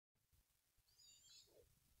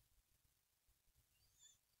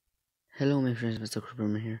Hello my friends, Mr.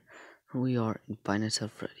 Kripperman here. We are in Pineapple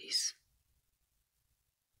Freddy's.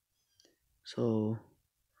 So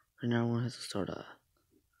right now I want to start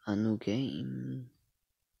a new game.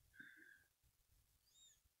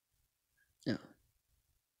 Yeah.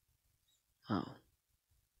 Wow.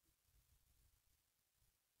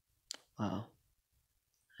 Wow.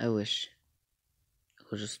 I wish I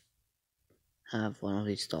could just have one of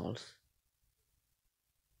these dolls.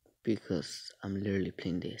 Because I'm literally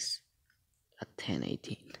playing this at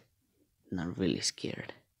 10:18. And I'm really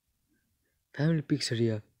scared. Family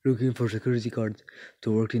Pizzeria looking for security guards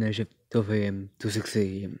to work in a shift 12 a.m. to 6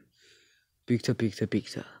 a.m. Pizza, pizza,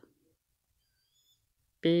 pizza.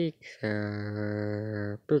 Pizza,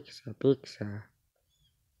 pizza, pizza.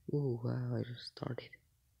 Ooh, wow, I just started.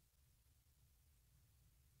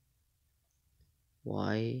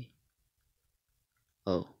 Why?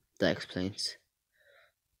 Oh, that explains.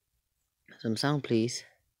 Some sound, please.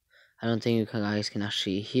 I don't think you guys can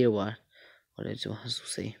actually hear what it wants to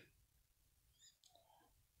say.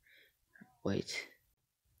 Wait.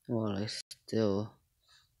 Well, I still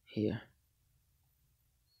hear.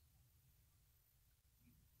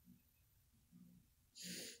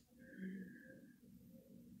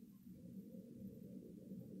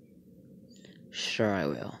 Sure, I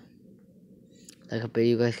will. Like, I bet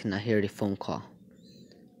you guys cannot hear the phone call.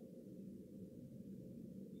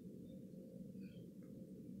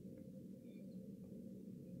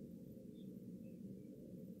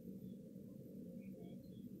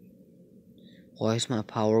 Why is my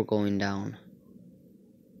power going down?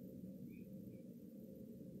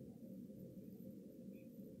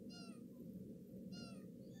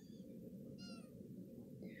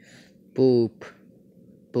 Boop.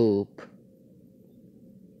 Boop.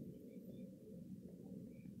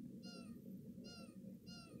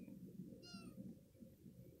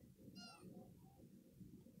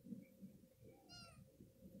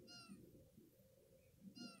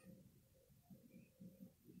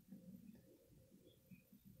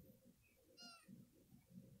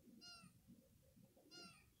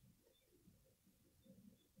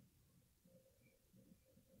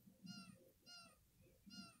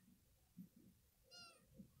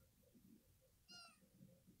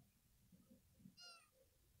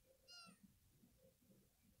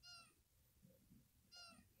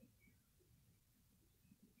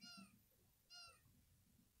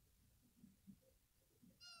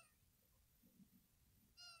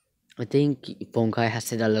 I think phone guy has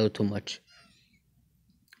said a little too much.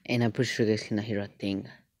 And I'm pretty sure you guys cannot hear a thing.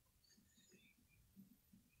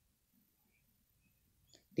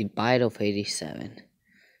 The bite of 87.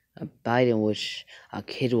 A bite in which a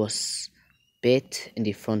kid was bit in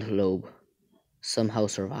the frontal lobe. Somehow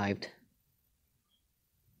survived.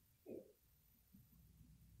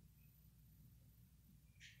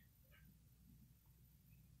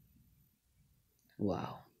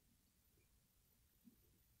 Wow.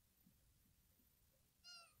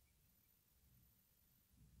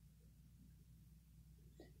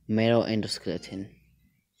 Metal endoskeleton.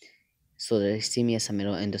 So they see me as a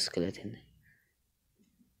metal endoskeleton.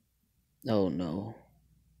 Oh no.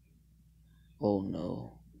 Oh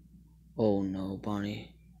no. Oh no,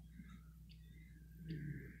 Bonnie.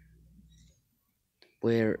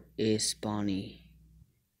 Where is Bonnie?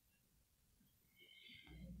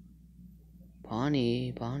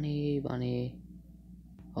 Bonnie, Bonnie, Bonnie.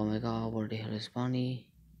 Oh my god, where the hell is Bonnie?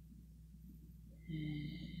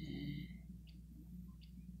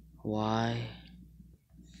 Why?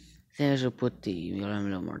 I think I should put the alarm a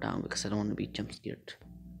little more down because I don't want to be jump scared.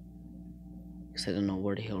 Because I don't know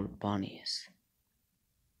where the hell Bonnie is.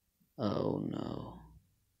 Oh no.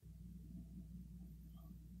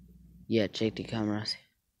 Yeah, check the cameras.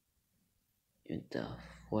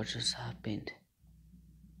 What just happened?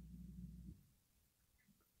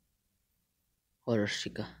 Where is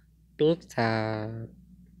Chica? Pizza.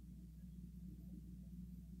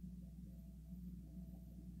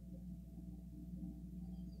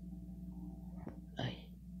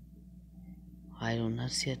 I do not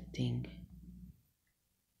see a thing.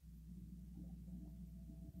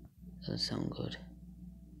 Doesn't sound good.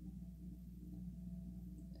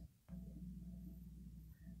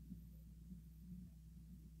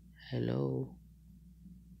 Hello?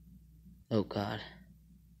 Oh god.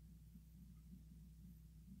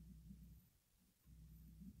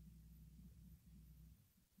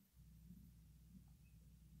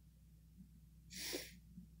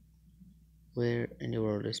 Where in the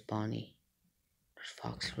world is Bonnie?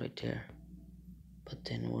 There's Fox right there. But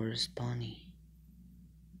then where is Bonnie?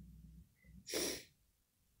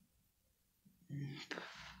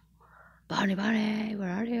 Bunny, bunny, where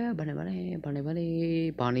are you? Bunny, bunny, bunny,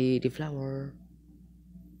 bunny, bunny the flower.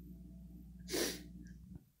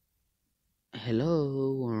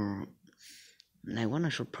 Hello. I wanna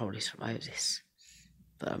should probably survive this,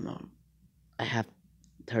 but I'm not. I have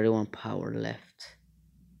 31 power left,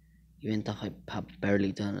 even though I have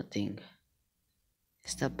barely done a thing.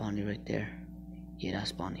 Is that bunny right there? Yeah,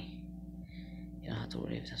 that's bunny. You don't have to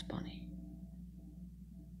worry if that's bunny.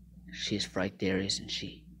 She's right there, isn't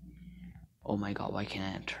she? Oh my god, why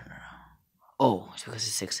can't I turn around? Oh, it's because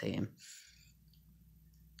it's 6 a.m.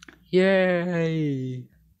 Yay!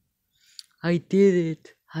 I did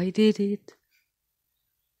it! I did it!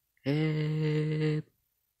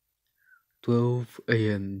 12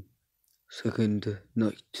 a.m. Second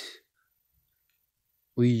night.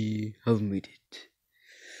 We have made it.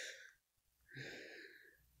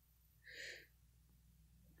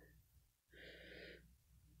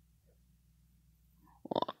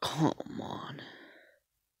 Oh, come on.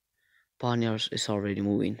 Panyars is already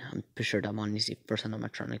moving. I'm pretty sure that one is the first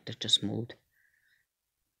animatronic that just moved.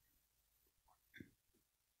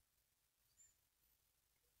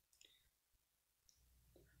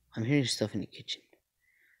 I'm hearing stuff in the kitchen.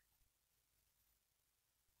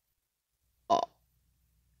 Oh,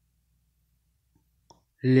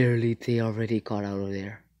 literally, they already got out of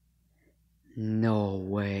there. No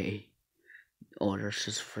way. Oh, there's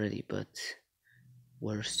just Freddy, but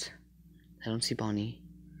worst. I don't see Bonnie.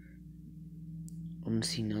 I don't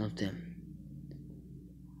see none of them.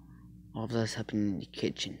 All of that's happening in the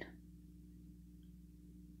kitchen.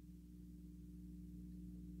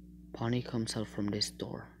 Bonnie comes out from this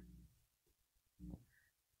door.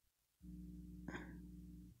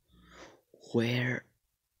 Where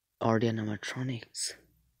are the animatronics?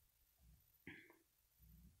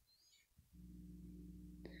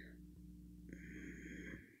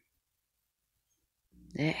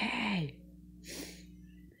 Hey!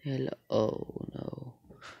 Hello. Oh no.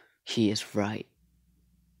 He is right.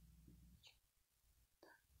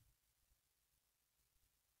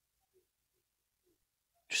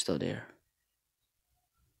 You're still there.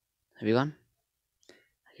 Have you gone?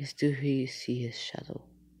 I can still see his shadow.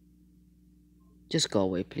 Just go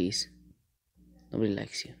away, please. Nobody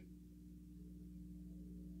likes you.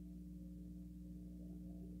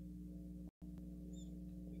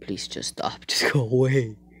 Please just stop. Just go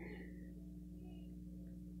away.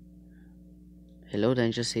 Hello,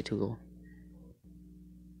 then just say to go.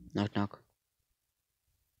 Knock, knock.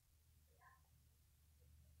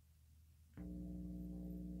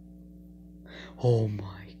 Oh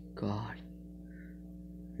my god.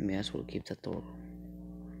 May as well keep that door.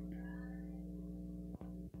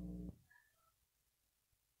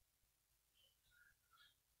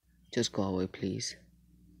 Just go away, please.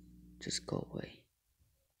 Just go away.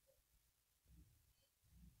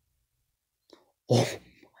 Oh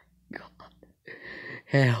my god.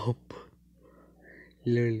 Help.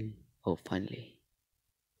 Literally. Oh, finally.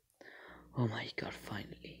 Oh my god,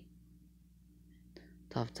 finally.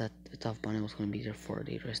 Thought that the tough bunny was gonna be there for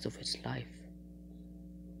the rest of its life.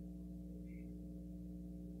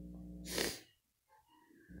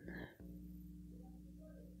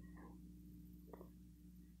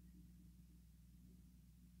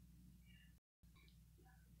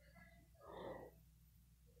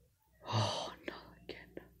 Oh, not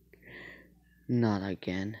again. Not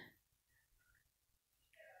again.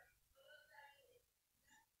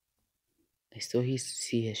 I still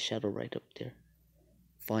see his shadow right up there.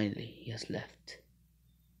 Finally, he has left.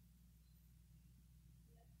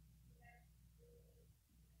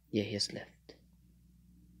 Yeah, he has left.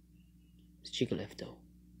 Chico left though.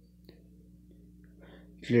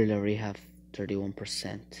 Clearly, I already have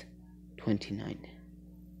 31%. 29.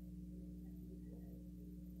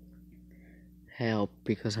 Help,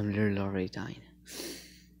 because I'm literally already dying.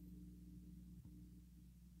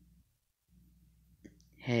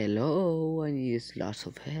 Hello, I need lots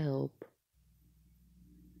of help.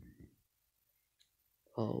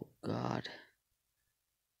 Oh god.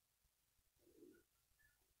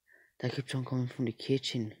 That keeps on coming from the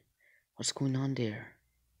kitchen. What's going on there?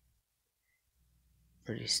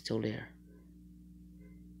 Freddy's still there.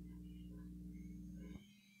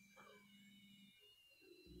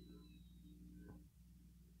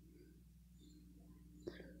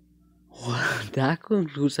 Well, that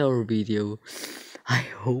concludes our video. I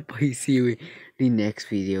hope I see you in the next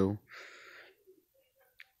video.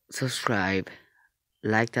 Subscribe,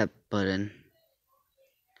 like that button,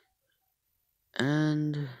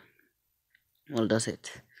 and well, that's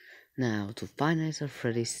it. Now to Five Nights at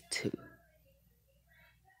Freddy's 2.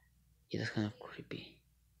 Yeah, that's kind of creepy.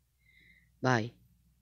 Bye.